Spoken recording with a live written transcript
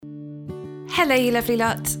Hello, you lovely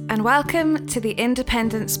lot, and welcome to the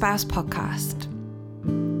Independent Spouse podcast.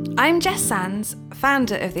 I'm Jess Sands,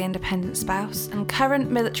 founder of the Independent Spouse and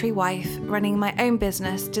current military wife running my own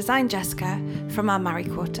business, Design Jessica, from our Marrie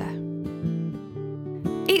Quarter.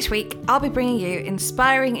 Each week, I'll be bringing you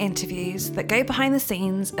inspiring interviews that go behind the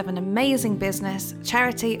scenes of an amazing business,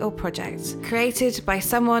 charity, or project created by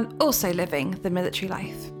someone also living the military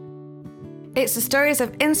life. It's the stories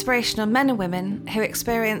of inspirational men and women who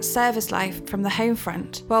experience service life from the home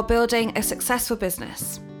front while building a successful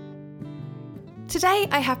business. Today,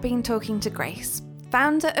 I have been talking to Grace,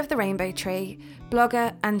 founder of The Rainbow Tree,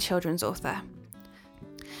 blogger and children's author.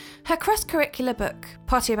 Her cross-curricular book,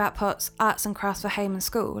 Potty About Pots, Arts and Crafts for Home and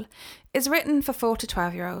School, is written for 4 to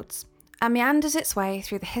 12-year-olds and meanders its way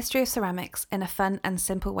through the history of ceramics in a fun and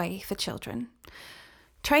simple way for children.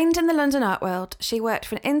 Trained in the London art world, she worked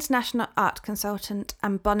for an international art consultant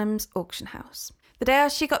and Bonhams auction house. The day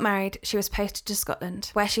after she got married, she was posted to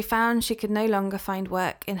Scotland, where she found she could no longer find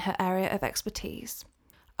work in her area of expertise.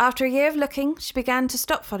 After a year of looking, she began to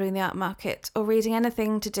stop following the art market or reading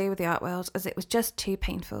anything to do with the art world as it was just too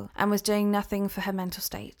painful and was doing nothing for her mental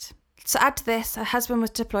state. To add to this, her husband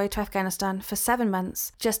was deployed to Afghanistan for 7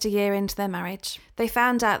 months, just a year into their marriage. They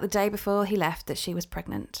found out the day before he left that she was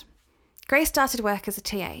pregnant. Grace started work as a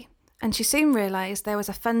TA, and she soon realised there was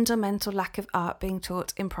a fundamental lack of art being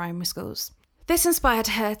taught in primary schools. This inspired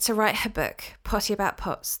her to write her book, Potty About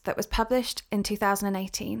Pots, that was published in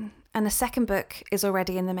 2018, and a second book is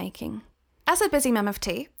already in the making. As a busy mum of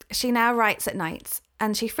 2, she now writes at nights,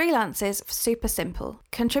 and she freelances for Super Simple,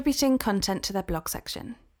 contributing content to their blog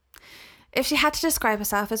section. If she had to describe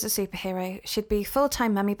herself as a superhero, she'd be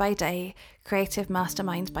full-time mummy by day, creative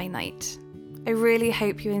mastermind by night. I really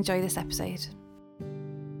hope you enjoy this episode.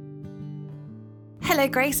 Hello,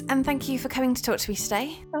 Grace, and thank you for coming to talk to me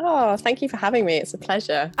today. Oh, thank you for having me. It's a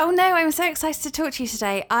pleasure. Oh no, I'm so excited to talk to you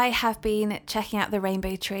today. I have been checking out The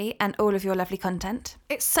Rainbow Tree and all of your lovely content.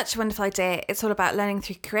 It's such a wonderful idea. It's all about learning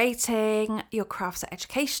through creating. Your crafts are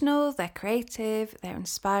educational, they're creative, they're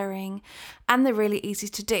inspiring, and they're really easy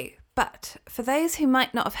to do. But for those who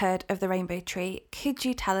might not have heard of The Rainbow Tree, could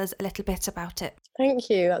you tell us a little bit about it? Thank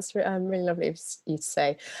you. That's really lovely of you to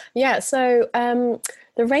say. Yeah, so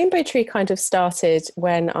The Rainbow Tree kind of started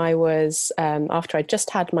when I was, after I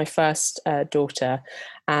just had my first daughter,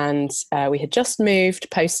 and we had just moved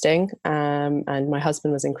posting, and my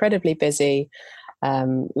husband was incredibly busy,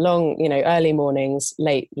 long, early mornings,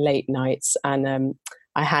 late nights, and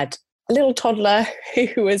I had a little toddler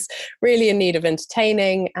who was really in need of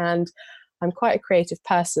entertaining, and I'm quite a creative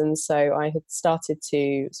person, so I had started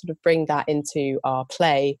to sort of bring that into our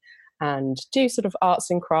play and do sort of arts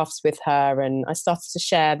and crafts with her, and I started to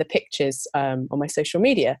share the pictures on my social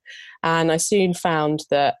media, and I soon found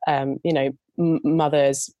that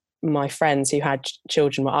mothers, my friends who had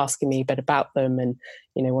children, were asking me a bit about them and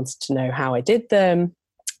wanted to know how I did them,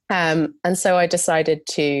 and so I decided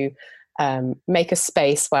to make a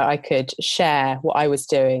space where I could share what I was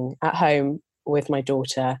doing at home with my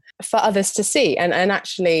daughter for others to see. And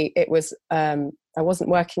actually it was, I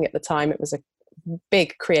wasn't working at the time. It was a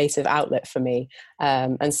big creative outlet for me,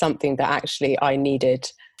 and something that actually I needed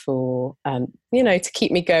for, to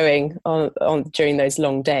keep me going on during those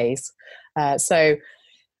long days. So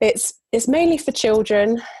it's mainly for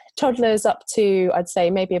children, toddlers up to, I'd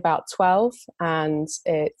say, maybe about 12, and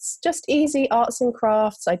it's just easy arts and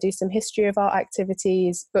crafts. I do some history of art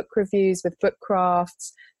activities, book reviews with book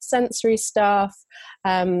crafts, sensory stuff,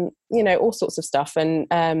 all sorts of stuff. And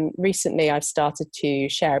recently I've started to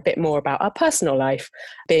share a bit more about our personal life,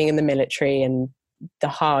 being in the military and the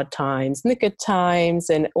hard times and the good times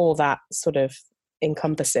and all that sort of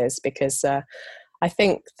encompasses, because I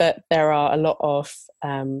think that there are a lot of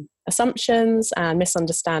assumptions and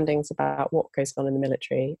misunderstandings about what goes on in the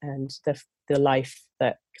military and the life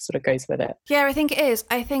that sort of goes with it. Yeah, I think it is.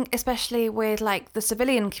 I think especially with like the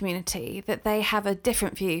civilian community, that they have a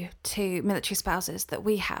different view to military spouses that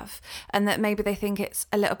we have, and that maybe they think it's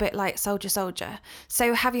a little bit like soldier.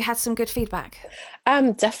 So have you had some good feedback?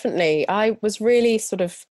 Definitely. I really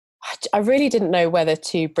didn't know whether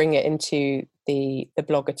to bring it into the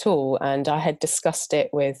blog at all, and I had discussed it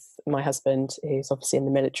with my husband, who's obviously in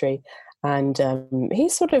the military, and he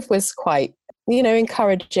sort of was quite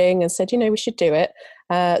encouraging and said we should do it.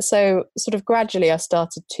 So sort of gradually I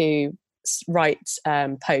started to write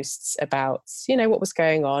posts about what was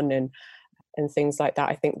going on and things like that.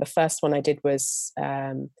 I think the first one I did was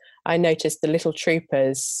I noticed the Little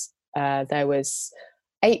Troopers. There was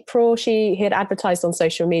April. He had advertised on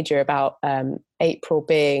social media about April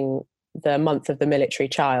being the month of the military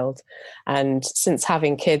child, and since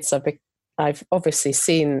having kids, I've obviously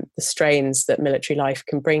seen the strains that military life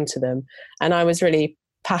can bring to them. And I was really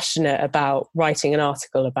passionate about writing an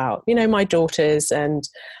article about, my daughters and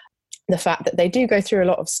the fact that they do go through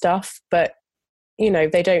a lot of stuff, but,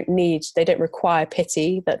 they don't require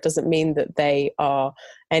pity. That doesn't mean that they are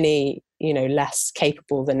any, less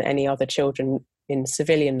capable than any other children in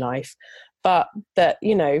civilian life, but that,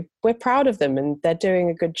 we're proud of them and they're doing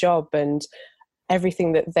a good job, and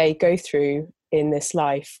everything that they go through in this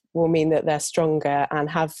life will mean that they're stronger and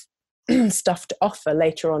have stuff to offer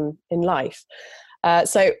later on in life.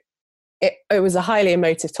 So it was a highly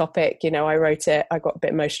emotive topic. I wrote it, I got a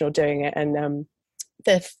bit emotional doing it. And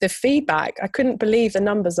the feedback, I couldn't believe the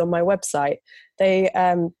numbers on my website.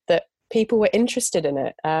 That people were interested in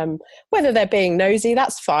it. Whether they're being nosy,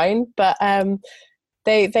 that's fine. But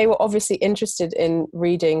they were obviously interested in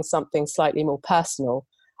reading something slightly more personal.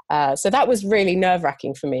 So that was really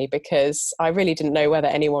nerve-wracking for me, because I really didn't know whether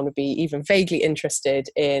anyone would be even vaguely interested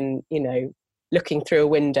in, looking through a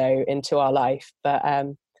window into our life. But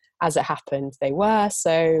as it happened, they were.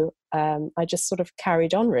 So I just sort of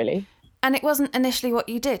carried on, really. And it wasn't initially what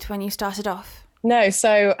you did when you started off? No.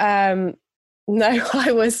 So no,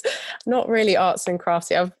 I was not really arts and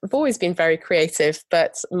craftsy. I've always been very creative,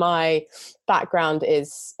 but my background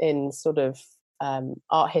is in sort of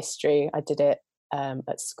art history. I did it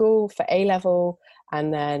at school for A-level,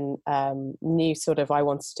 and then knew sort of I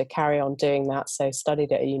wanted to carry on doing that. So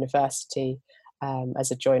studied at a university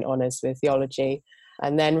as a joint honours with theology.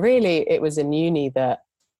 And then really it was in uni that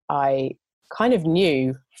I kind of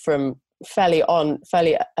knew from fairly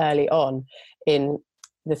early on in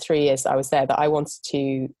the 3 years that I was there that I wanted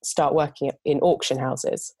to start working in auction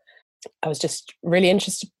houses. I was just really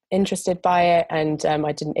interested by it, and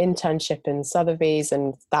I did an internship in Sotheby's,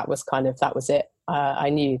 and that was it. I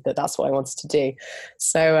knew that that's what I wanted to do.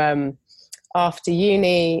 So after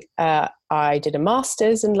uni, I did a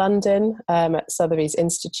master's in London at Sotheby's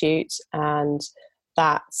Institute, and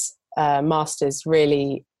that master's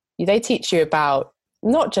really, they teach you about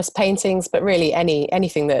not just paintings, but really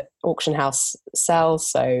anything that auction house sells.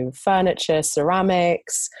 So furniture,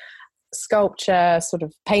 ceramics, sculpture, sort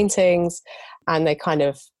of paintings, and they kind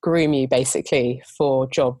of groom you basically for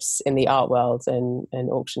jobs in the art world and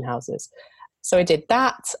auction houses. So I did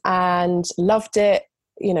that and loved it,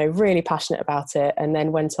 really passionate about it, and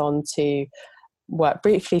then went on to work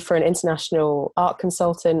briefly for an international art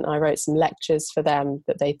consultant. I wrote some lectures for them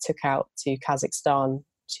that they took out to Kazakhstan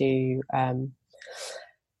to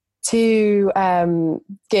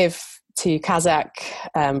give to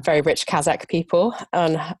Kazakh, very rich Kazakh people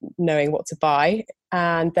on knowing what to buy.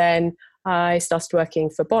 And then I started working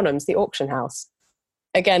for Bonhams, the auction house.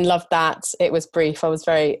 Again, loved that. It was brief. I was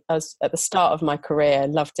at the start of my career,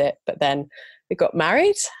 loved it. But then we got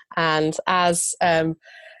married, and as the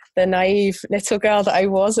naive little girl that I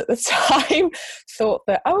was at the time, thought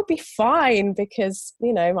that I would be fine because,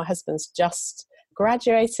 my husband's just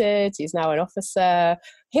graduated, he's now an officer,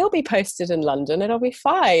 he'll be posted in London and I'll be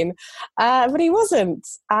fine. But he wasn't,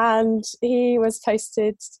 and we were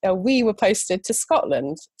posted to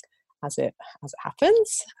Scotland, as it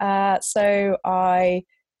happens. So I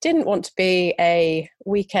didn't want to be a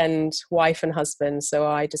weekend wife and husband, so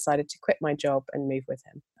I decided to quit my job and move with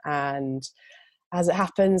him. And as it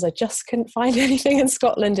happens, I just couldn't find anything in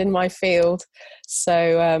Scotland in my field.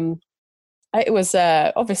 So it was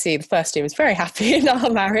obviously the first year was very happy in our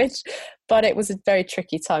marriage, but it was a very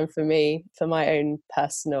tricky time for me, for my own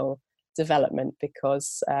personal development,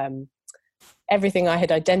 because everything I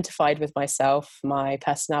had identified with myself, my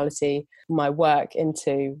personality, my work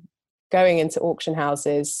into going into auction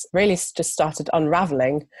houses really just started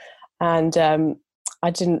unraveling. And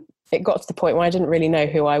it got to the point where I didn't really know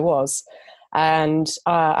who I was. And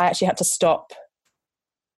I actually had to stop.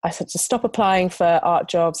 I had to stop applying for art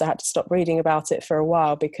jobs. I had to stop reading about it for a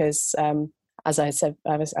while because, as I said,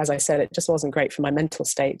 it just wasn't great for my mental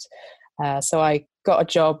state. So I got a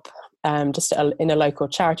job just in a local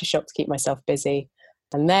charity shop to keep myself busy.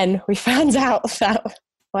 And then we found out that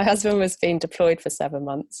my husband was being deployed for 7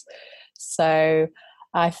 months. So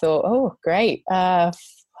I thought, oh, great.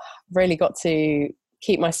 Really got to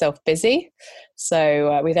keep myself busy.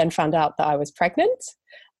 So we then found out that I was pregnant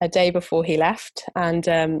a day before he left.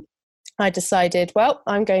 And I decided, well,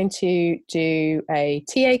 I'm going to do a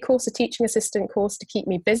TA course, a teaching assistant course, to keep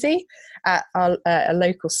me busy at a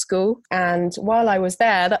local school. And while I was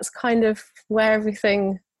there, that's kind of where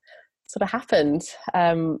everything sort of happened,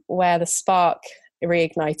 where the spark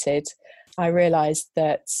reignited. I realized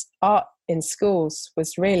that art in schools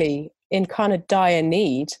was really in kind of dire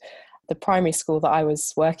need. The primary school that I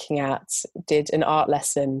was working at did an art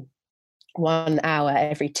lesson 1 hour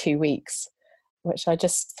every 2 weeks. which I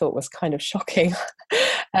just thought was kind of shocking.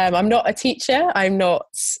 I'm not a teacher. I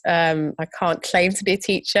can't claim to be a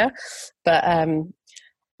teacher, but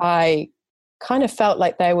I kind of felt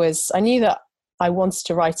like I knew that I wanted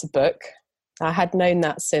to write a book. I had known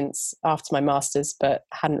that since after my master's, but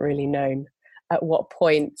hadn't really known at what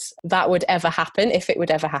point that would ever happen, if it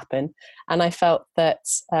would ever happen. And I felt that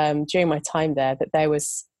during my time there, that there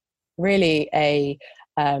was really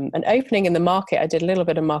an opening in the market. I did a little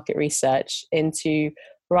bit of market research into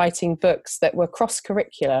writing books that were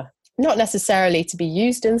cross-curricular, not necessarily to be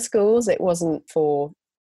used in schools. It wasn't for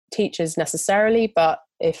teachers necessarily, but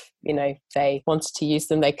if they wanted to use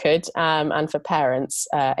them, they could, and for parents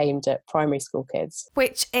aimed at primary school kids.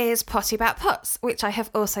 Which is Potty About Pots, which I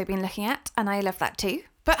have also been looking at, and I love that too.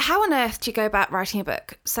 But how on earth do you go about writing a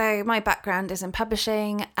book? So my background is in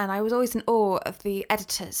publishing, and I was always in awe of the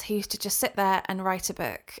editors who used to just sit there and write a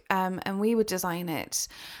book, and we would design it.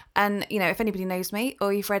 And, if anybody knows me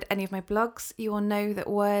or you've read any of my blogs, you will know that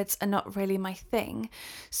words are not really my thing.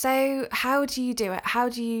 So how do you do it? How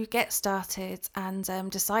do you get started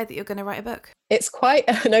and decide that you're going to write a book? It's quite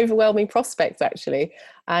an overwhelming prospect, actually.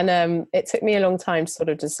 And it took me a long time to sort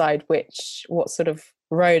of decide what sort of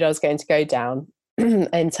road I was going to go down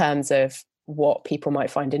in terms of what people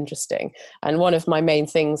might find interesting. And one of my main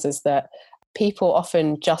things is that people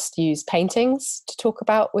often just use paintings to talk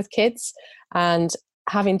about with kids. And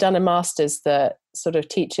having done a master's that sort of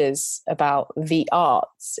teaches about the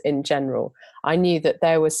arts in general, I knew that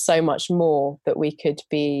there was so much more that we could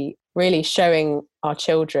be really showing our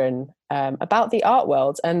children about the art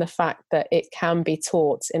world, and the fact that it can be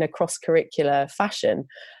taught in a cross-curricular fashion.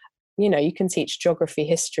 You can teach geography,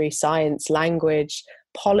 history, science, language,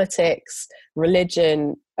 politics,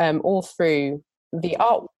 religion, all through the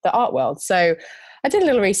art world. So I did a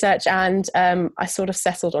little research, and I sort of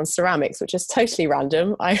settled on ceramics, which is totally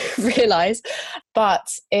random, I realise, but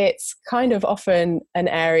it's kind of often an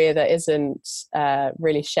area that isn't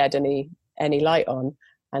really shed any light on.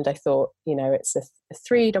 And I thought, it's a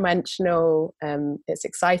three-dimensional, it's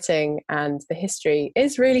exciting, and the history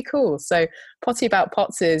is really cool. So Potty About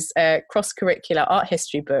Pots is a cross-curricular art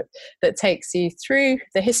history book that takes you through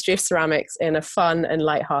the history of ceramics in a fun and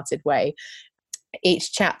light-hearted way.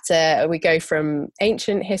 Each chapter, we go from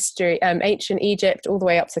ancient Egypt all the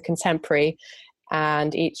way up to contemporary,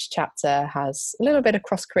 and each chapter has a little bit of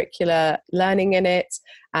cross-curricular learning in it,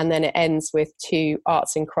 and then it ends with 2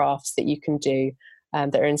 arts and crafts that you can do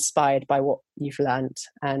that are inspired by what you've learned.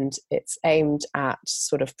 And it's aimed at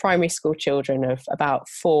sort of primary school children of about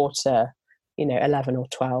 4 to 11 or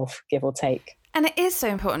 12, give or take. And it is so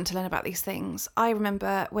important to learn about these things. I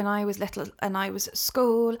remember when I was little and I was at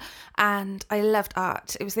school and I loved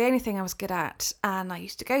art. It was the only thing I was good at. And I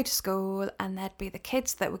used to go to school and there'd be the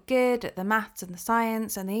kids that were good at the maths and the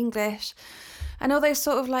science and the English and all those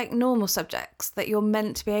sort of like normal subjects that you're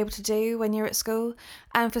meant to be able to do when you're at school.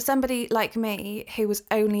 And for somebody like me who was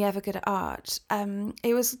only ever good at art,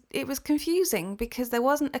 it was confusing because there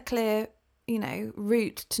wasn't a clear,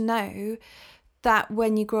 route to know that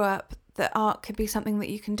when you grow up, that art could be something that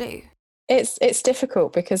you can do. It's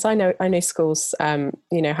difficult because I know schools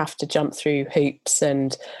have to jump through hoops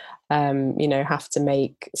and have to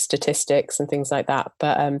make statistics and things like that.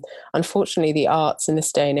 But unfortunately, the arts in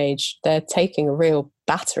this day and age, they're taking a real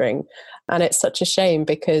battering, and it's such a shame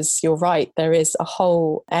because you're right. There is a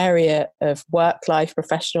whole area of work life,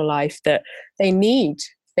 professional life that they need.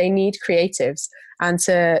 They need creatives, and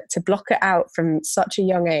to block it out from such a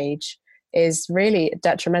young age is really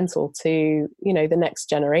detrimental to, the next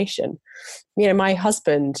generation. My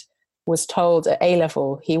husband was told at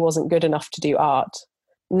A-level he wasn't good enough to do art.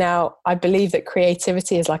 Now, I believe that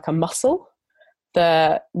creativity is like a muscle.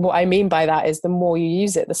 What I mean by that is the more you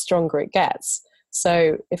use it, the stronger it gets.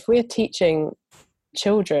 So if we're teaching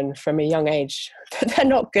children from a young age that they're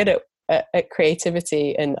not good at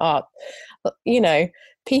creativity and art,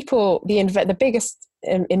 people, the biggest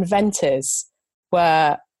inventors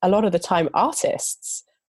were a lot of the time artists,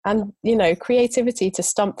 and creativity, to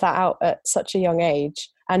stump that out at such a young age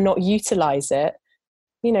and not utilize it,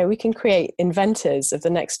 we can create inventors of the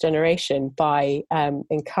next generation by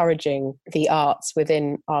encouraging the arts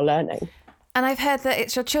within our learning. And I've heard that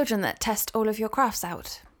it's your children that test all of your crafts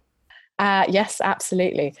out. Yes,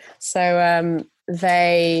 absolutely. So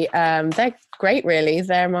they're great, really.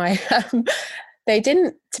 They're my they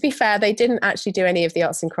didn't actually do any of the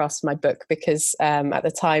arts and crafts in my book because at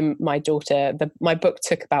the time my book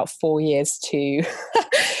took about 4 years to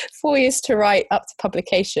 4 years to write up to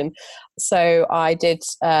publication. So I did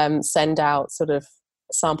send out sort of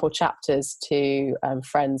sample chapters to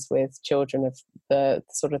friends with children of the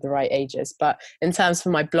sort of the right ages. But in terms for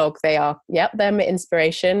my blog, they're my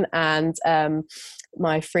inspiration, and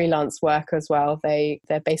my freelance work as well.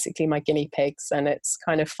 They're basically my guinea pigs, and it's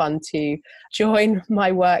kind of fun to join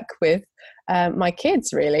my work with my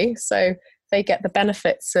kids, really. So they get the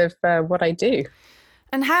benefits of what I do.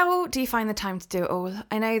 And how do you find the time to do it all?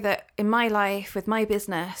 I know that in my life, with my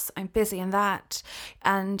business, I'm busy in that.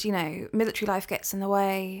 And, military life gets in the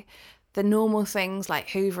way. The normal things like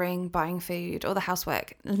hoovering, buying food, or the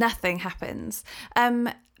housework, nothing happens.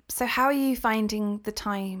 So how are you finding the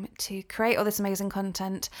time to create all this amazing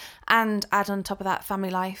content and add on top of that family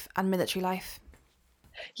life and military life?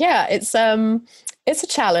 Yeah, it's a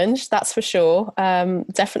challenge, that's for sure.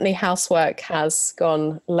 Definitely housework has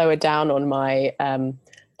gone lower down on my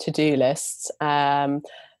to-do list.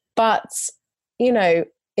 But,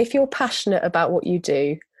 if you're passionate about what you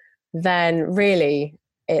do, then really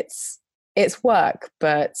it's work,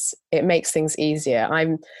 but it makes things easier.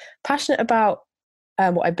 I'm passionate about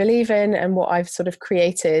what I believe in and what I've sort of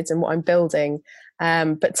created and what I'm building.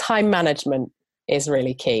 But time management is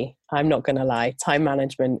really key. I'm not going to lie. Time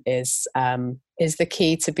management is the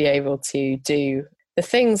key to be able to do the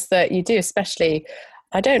things that you do. Especially,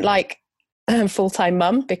 I don't like full-time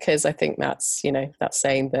mum, because I think that's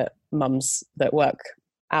saying that mums that work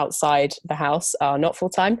outside the house are not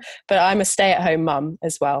full-time. But I'm a stay-at-home mum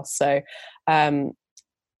as well. So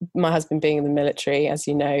my husband being in the military, as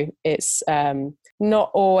you know, it's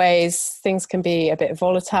not always, things can be a bit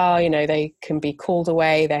volatile. They can be called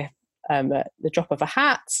away. They're at the drop of a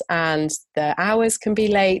hat, and the hours can be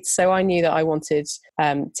late. So I knew that I wanted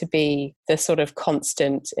to be the sort of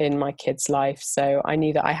constant in my kids' life. So I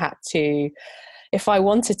knew that I had to, if I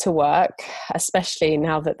wanted to work, especially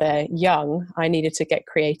now that they're young, I needed to get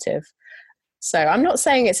creative. So I'm not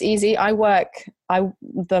saying it's easy.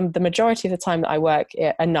 The majority of the time that I work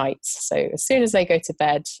are nights. So as soon as they go to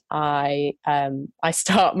bed, my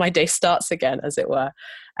day starts again, as it were.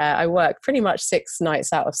 I work pretty much 6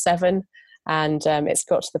 nights out of 7. And it's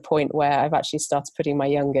got to the point where I've actually started putting my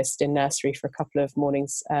youngest in nursery for a couple of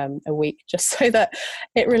mornings a week, just so that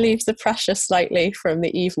it relieves the pressure slightly from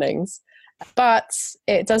the evenings. But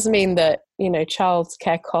it does mean that,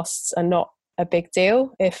 childcare costs are not a big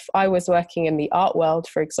deal. If I was working in the art world,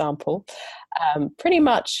 for example, pretty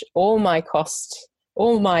much all my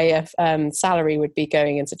salary would be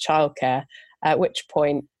going into childcare, at which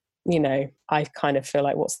point, I kind of feel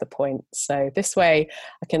like, what's the point? So this way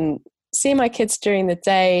I can see my kids during the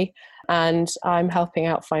day, and I'm helping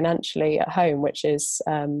out financially at home, which is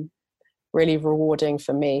really rewarding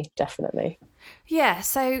for me, definitely. Yeah,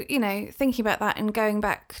 so, thinking about that and going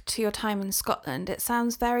back to your time in Scotland, it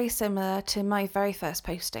sounds very similar to my very first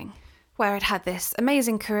posting, where I'd had this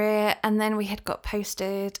amazing career, and then we had got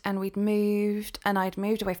posted and we'd moved, and I'd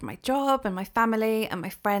moved away from my job and my family and my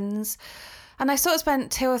friends. And I sort of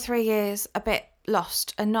spent 2 or 3 years a bit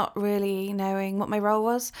lost and not really knowing what my role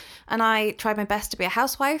was. And I tried my best to be a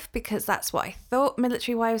housewife, because that's what I thought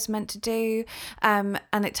military wives meant to do. And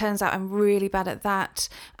it turns out I'm really bad at that.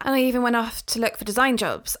 And I even went off to look for design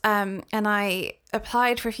jobs. And I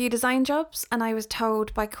applied for a few design jobs, and I was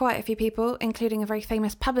told by quite a few people, including a very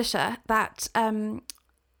famous publisher, that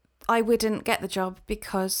I wouldn't get the job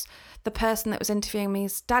because the person that was interviewing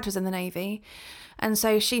me's dad was in the Navy. And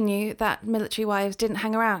so she knew that military wives didn't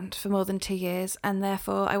hang around for more than 2 years, and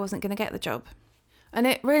therefore I wasn't going to get the job. And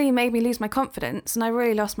it really made me lose my confidence, and I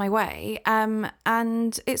really lost my way.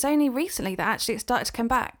 And it's only recently that actually it started to come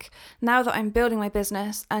back. Now that I'm building my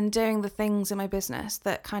business and doing the things in my business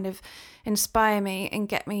that kind of inspire me and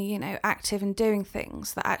get me, active and doing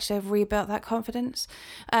things that actually have rebuilt that confidence.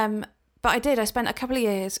 But I spent a couple of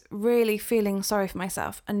years really feeling sorry for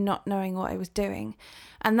myself and not knowing what I was doing.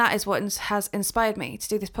 And that is what has inspired me to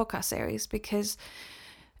do this podcast series, because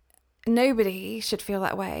nobody should feel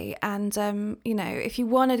that way. And, if you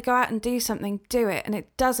want to go out and do something, do it. And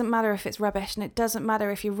it doesn't matter if it's rubbish, and it doesn't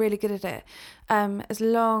matter if you're really good at it. As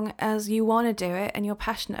long as you want to do it and you're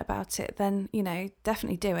passionate about it, then,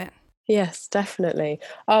 definitely do it. Yes, definitely.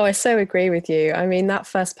 Oh, I so agree with you. I mean, that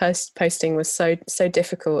first posting was so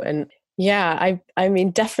difficult. And yeah, I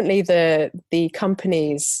mean, definitely the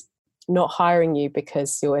companies not hiring you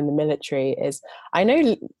because you're in the military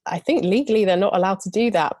I think legally they're not allowed to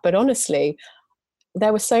do that. But honestly,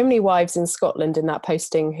 there were so many wives in Scotland in that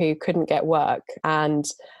posting who couldn't get work. And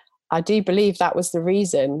I do believe that was the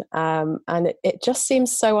reason. And it just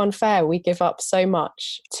seems so unfair. We give up so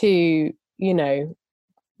much to,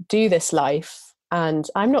 do this life. And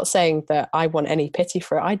I'm not saying that I want any pity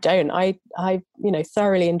for it. I don't. I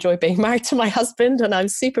thoroughly enjoy being married to my husband, and I'm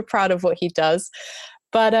super proud of what he does.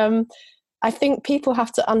 But I think people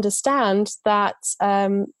have to understand that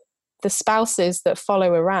the spouses that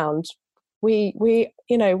follow around,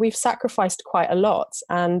 we've sacrificed quite a lot,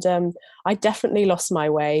 and I definitely lost my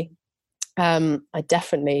way. I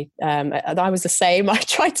was the same. I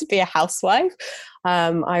tried to be a housewife.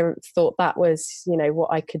 I thought that was,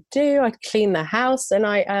 what I could do. I cleaned the house, and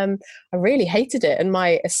I really hated it. And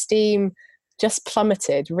my esteem just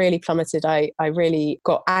really plummeted. I really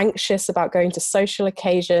got anxious about going to social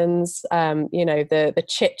occasions. The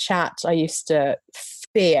chit chat, I used to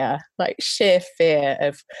fear, like sheer fear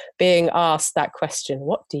of being asked that question,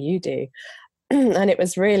 what do you do? And it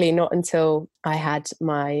was really not until I had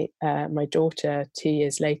my daughter 2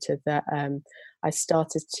 years later that I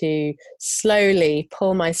started to slowly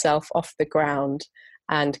pull myself off the ground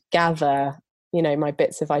and gather, my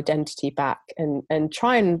bits of identity back, and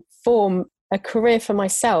try and form a career for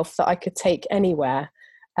myself that I could take anywhere.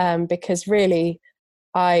 Because really,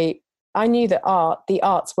 I knew that the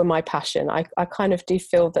arts were my passion. I kind of do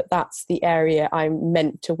feel that that's the area I'm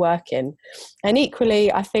meant to work in. And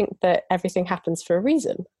equally, I think that everything happens for a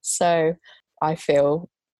reason. So I feel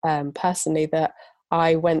personally that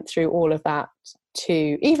I went through all of that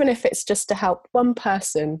to, even if it's just to help one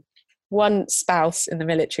person, one spouse in the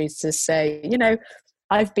military, to say,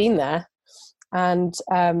 I've been there, and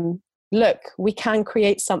look, we can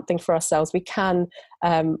create something for ourselves. We can,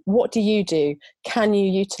 what do you do? Can you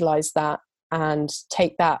utilize that and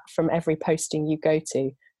take that from every posting you go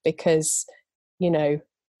to? Because, you're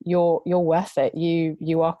worth it.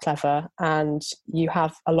 You are clever, and you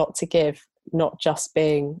have a lot to give, not just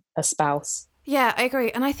being a spouse. Yeah, I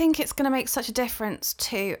agree. And I think it's going to make such a difference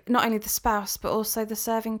to not only the spouse, but also the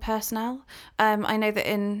serving personnel. I know that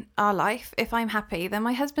in our life, if I'm happy, then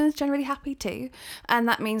my husband is generally happy too. And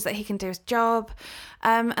that means that he can do his job.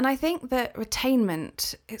 And I think that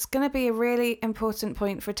retainment, it's going to be a really important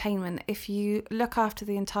point for retainment. If you look after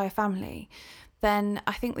the entire family, then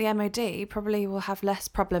I think the MOD probably will have less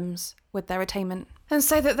problems with their attainment. And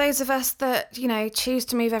so that those of us that, choose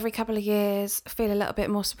to move every couple of years feel a little bit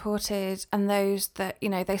more supported, and those that,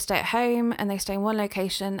 they stay at home and they stay in one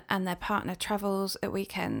location and their partner travels at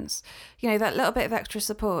weekends, that little bit of extra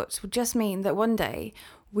support would just mean that one day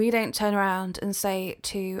we don't turn around and say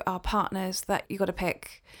to our partners that you got to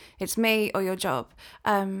pick, it's me or your job,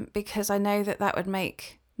 because I know that would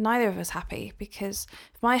make neither of us happy, because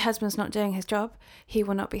if my husband's not doing his job, he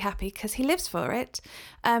will not be happy because he lives for it.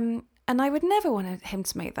 And I would never want him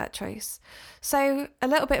to make that choice. So a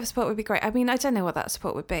little bit of support would be great. I mean, I don't know what that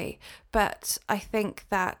support would be, but I think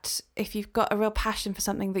that if you've got a real passion for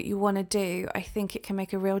something that you want to do, I think it can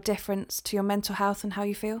make a real difference to your mental health and how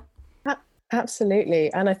you feel.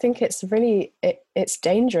 Absolutely. And I think it's really, it's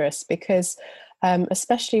dangerous because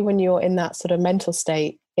especially when you're in that sort of mental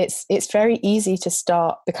state, it's very easy to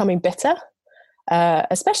start becoming bitter,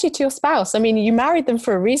 especially to your spouse. I mean, you married them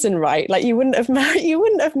for a reason, right? Like you wouldn't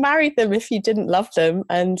have married them if you didn't love them.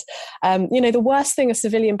 And the worst thing a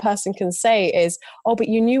civilian person can say is, "Oh, but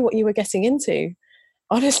you knew what you were getting into."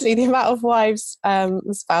 Honestly, the amount of wives,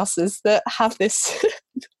 spouses that have this,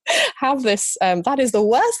 that is the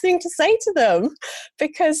worst thing to say to them,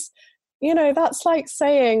 because that's like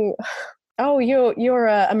saying, "Oh, you're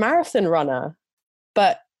a marathon runner,"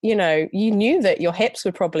 but you knew that your hips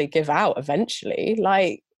would probably give out eventually.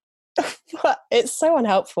 Like, it's so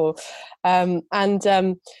unhelpful. And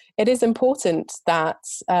it is important that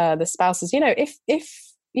the spouses, if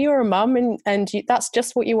you're a mum and that's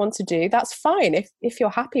just what you want to do, that's fine if you're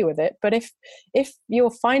happy with it. But if you're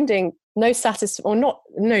finding no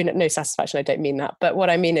satisfaction, I don't mean that, but what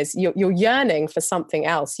I mean is you're yearning for something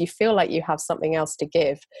else, you feel like you have something else to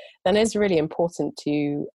give, then it's really important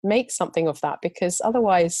to make something of that, because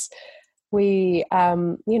otherwise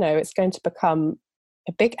it's going to become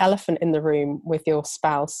a big elephant in the room with your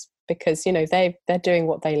spouse, because they're doing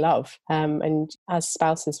what they love, and as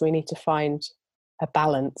spouses we need to find a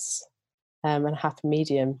balance and a happy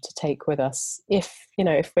medium to take with us if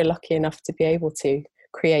we're lucky enough to be able to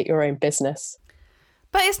create your own business.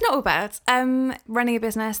 But it's not all bad. Running a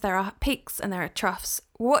business, there are peaks and there are troughs.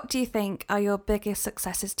 What do you think are your biggest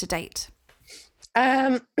successes to date?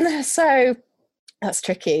 So that's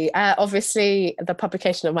tricky. Obviously, the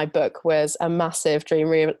publication of my book was a massive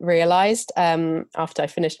dream realised after I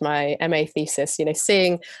finished my MA thesis.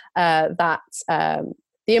 Seeing that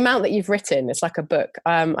the amount that you've written, it's like a book.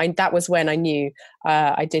 That was when I knew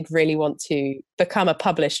I did really want to become a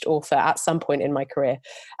published author at some point in my career.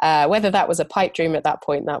 Whether that was a pipe dream at that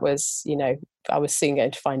point, that was, I was soon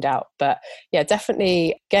going to find out. But yeah,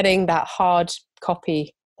 definitely getting that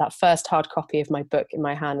first hard copy of my book in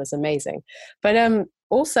my hand was amazing. But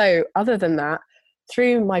also, other than that,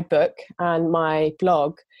 through my book and my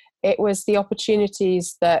blog, it was the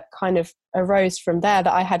opportunities that kind of arose from there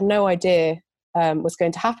that I had no idea was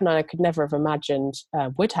going to happen, and I could never have imagined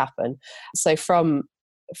would happen. So from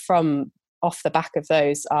off the back of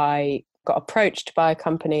those, I got approached by a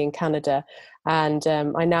company in Canada, and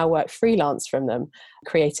I now work freelance from them,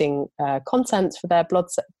 creating content for their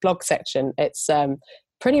blog section. It's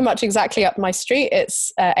pretty much exactly up my street.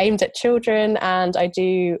 It's aimed at children, and I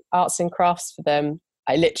do arts and crafts for them.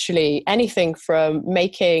 I literally anything from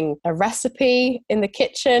making a recipe in the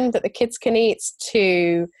kitchen that the kids can eat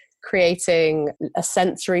to creating a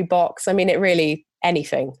sensory box. I mean, it really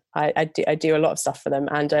anything. I do a lot of stuff for them,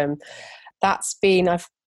 and that's been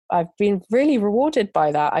I've been really rewarded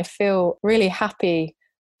by that. I feel really happy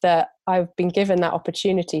that I've been given that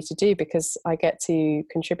opportunity to do, because I get to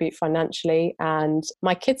contribute financially and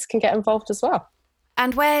my kids can get involved as well.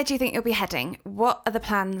 And where do you think you'll be heading? What are the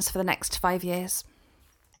plans for the next 5 years?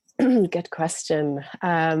 Good question.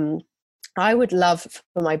 I would love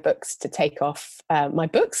for my books to take off. My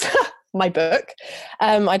book.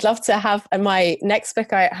 I'd love to have my next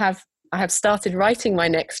book. I have started writing my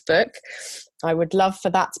next book. I would love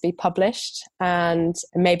for that to be published, and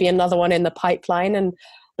maybe another one in the pipeline. And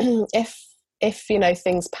if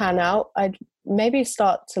things pan out, I'd maybe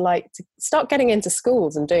start getting into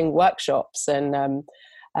schools and doing workshops. And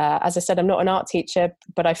as I said, I'm not an art teacher,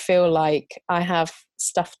 but I feel like I have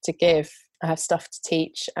stuff to give. I have stuff to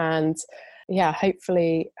teach, and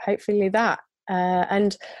hopefully that.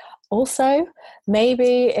 And also,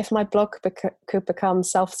 maybe if my blog could become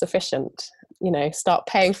self-sufficient, start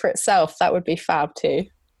paying for itself, that would be fab too.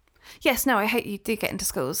 Yes, no, I hope you do get into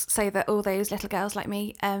schools so that all those little girls like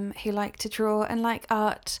me who like to draw and like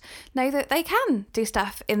art know that they can do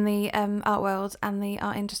stuff in the art world and the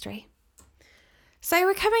art industry. So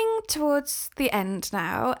we're coming towards the end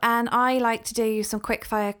now, and I like to do some quick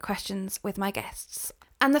fire questions with my guests.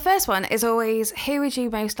 And the first one is always, who would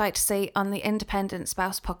you most like to see on the Independent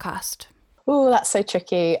Spouse podcast? Oh, that's so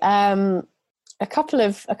tricky. A couple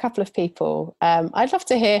of people. I'd love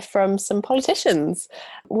to hear from some politicians,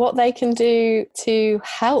 what they can do to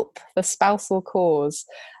help the spousal cause.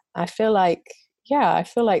 I feel like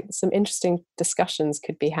some interesting discussions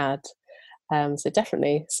could be had. So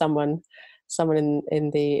definitely someone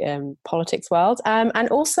in the politics world. And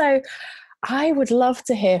also, I would love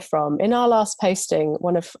to hear from, in our last posting,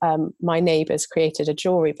 one of my neighbours created a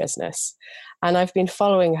jewellery business, and I've been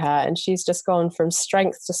following her, and she's just gone from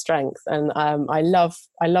strength to strength, and I love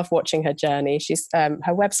watching her journey. She's her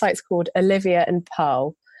website's called Olivia and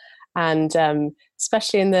Pearl, and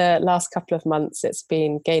especially in the last couple of months, it's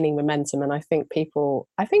been gaining momentum, and I think people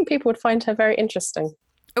would find her very interesting.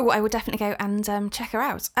 Oh, I would definitely go and check her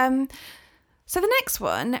out. So the next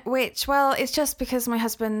one, which, well, it's just because my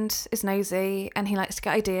husband is nosy and he likes to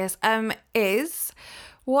get ideas, is,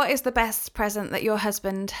 what is the best present that your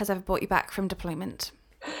husband has ever brought you back from deployment?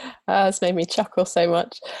 It's made me chuckle so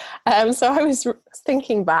much. So I was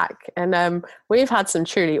thinking back, and we've had some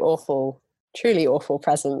truly awful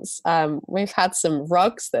presents. We've had some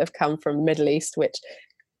rugs that have come from the Middle East, which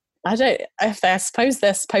I suppose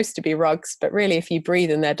they're supposed to be rugs, but really, if you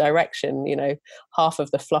breathe in their direction, half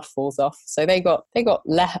of the fluff falls off. So they got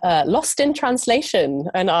lost in translation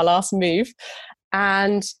in our last move.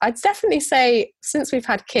 And I'd definitely say, since we've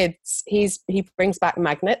had kids, he brings back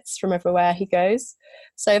magnets from everywhere he goes.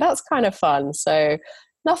 So that's kind of fun. So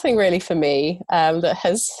nothing really for me that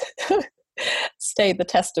has stayed the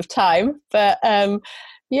test of time, but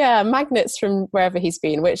magnets from wherever he's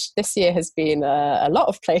been, which this year has been a lot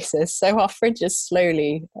of places. So our fridge has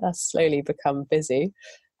slowly become busy.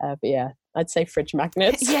 But yeah, I'd say fridge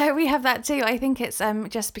magnets. Yeah, we have that too. I think it's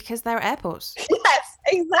just because they're airports. Yes,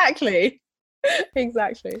 exactly.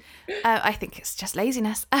 Exactly. I think it's just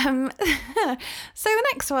laziness. So the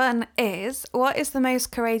next one is, what is the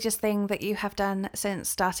most courageous thing that you have done since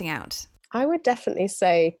starting out? I would definitely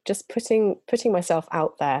say just putting myself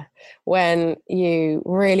out there. When you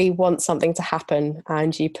really want something to happen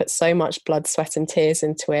and you put so much blood, sweat and tears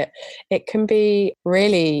into it, it can be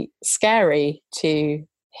really scary to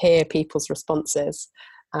hear people's responses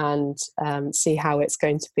and see how it's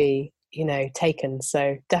going to be, taken.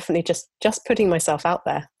 So definitely just putting myself out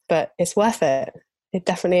there, but it's worth it. It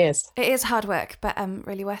definitely is. It is hard work, but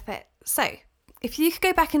really worth it. So if you could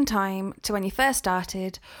go back in time to when you first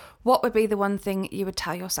started, what would be the one thing you would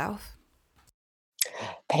tell yourself?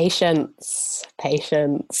 Patience.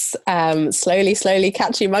 Slowly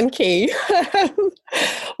catch your monkey.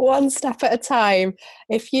 One step at a time.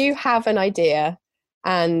 If you have an idea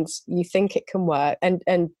and you think it can work. And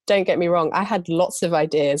don't get me wrong, I had lots of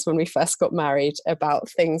ideas when we first got married about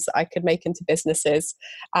things that I could make into businesses,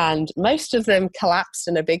 and most of them collapsed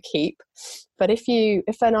in a big heap. But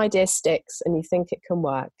if an idea sticks and you think it can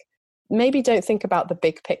work, maybe don't think about the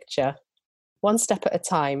big picture. One step at a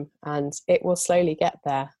time, and it will slowly get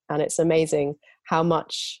there. And it's amazing how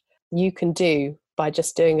much you can do by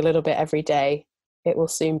just doing a little bit every day. It will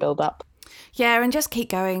soon build up. Yeah, and just keep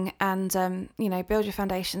going and, build your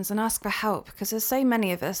foundations and ask for help, because there's so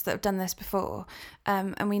many of us that have done this before,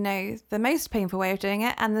 and we know the most painful way of doing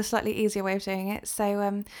it and the slightly easier way of doing it.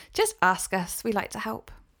 So just ask us. We like to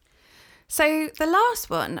help. So the last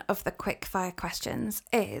one of the quick fire questions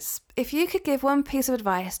is, if you could give one piece of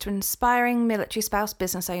advice to an inspiring military spouse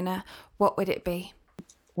business owner, what would it be?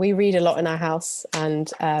 We read a lot in our house, and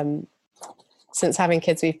since having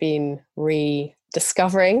kids, we've been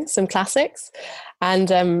rediscovering some classics.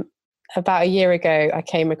 And about a year ago, I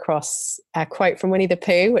came across a quote from Winnie the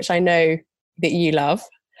Pooh, which I know that you love.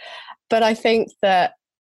 But I think that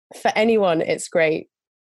for anyone, it's great.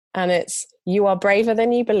 And it's, you are braver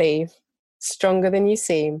than you believe, stronger than you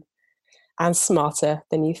seem, and smarter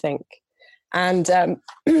than you think. And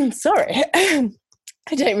sorry, I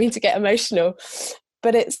don't mean to get emotional,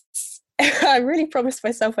 but it's, I really promised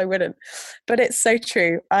myself I wouldn't, but it's so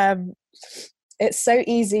true. It's so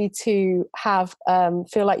easy to have,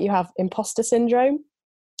 feel like you have imposter syndrome.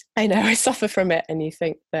 I know, I suffer from it. And you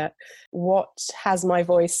think that, what has my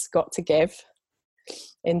voice got to give,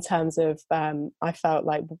 in terms of, I felt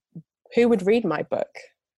like, who would read my book?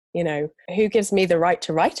 Who gives me the right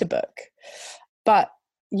to write a book? But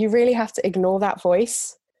you really have to ignore that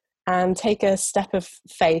voice and take a step of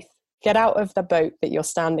faith, get out of the boat that you're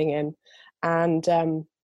standing in, and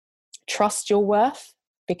trust your worth,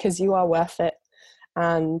 because you are worth it.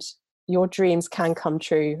 And your dreams can come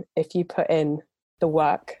true if you put in the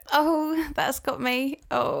work. Oh, that's got me.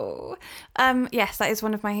 Oh, yes, that is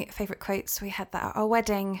one of my favourite quotes. We had that at our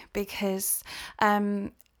wedding because,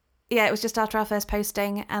 it was just after our first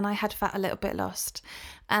posting, and I had felt a little bit lost.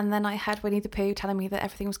 And then I had Winnie the Pooh telling me that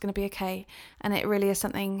everything was going to be okay. And it really is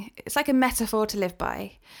something, it's like a metaphor to live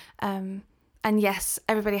by. And yes,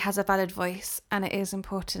 everybody has a valid voice, and it is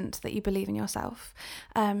important that you believe in yourself.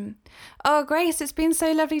 Grace, it's been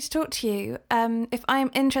so lovely to talk to you. If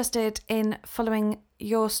I'm interested in following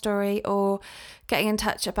your story or getting in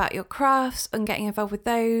touch about your crafts and getting involved with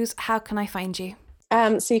those, how can I find you?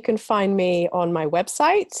 So you can find me on my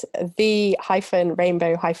website,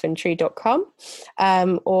 the-rainbow-tree.com,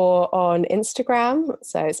 or on Instagram.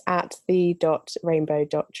 So it's at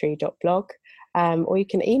the.rainbow.tree.blog. Or you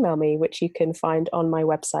can email me, which you can find on my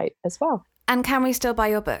website as well. And can we still buy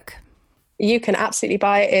your book? You can absolutely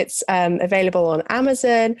buy it. It's available on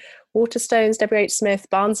Amazon, Waterstones, WH Smith,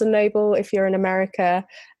 Barnes & Noble if you're in America.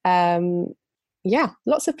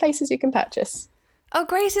 Lots of places you can purchase. Oh,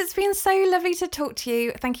 Grace, it's been so lovely to talk to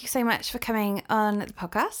you. Thank you so much for coming on the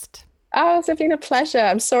podcast. Oh, it's been a pleasure.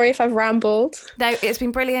 I'm sorry if I've rambled. No, it's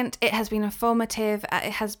been brilliant. It has been informative.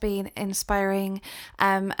 It has been inspiring.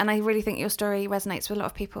 And I really think your story resonates with a lot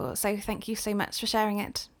of people. So thank you so much for sharing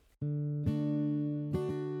it.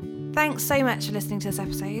 Thanks so much for listening to this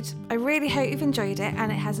episode. I really hope you've enjoyed it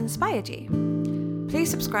and it has inspired you. Please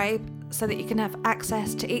subscribe so that you can have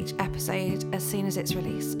access to each episode as soon as it's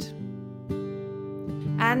released.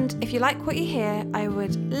 And if you like what you hear, I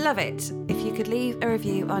would love it if you could leave a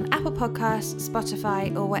review on Apple Podcasts,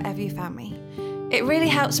 Spotify, or wherever you found me. It really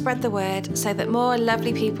helps spread the word so that more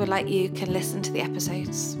lovely people like you can listen to the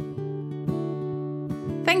episodes.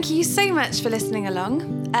 Thank you so much for listening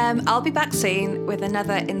along. I'll be back soon with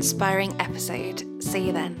another inspiring episode. See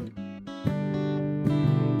you then.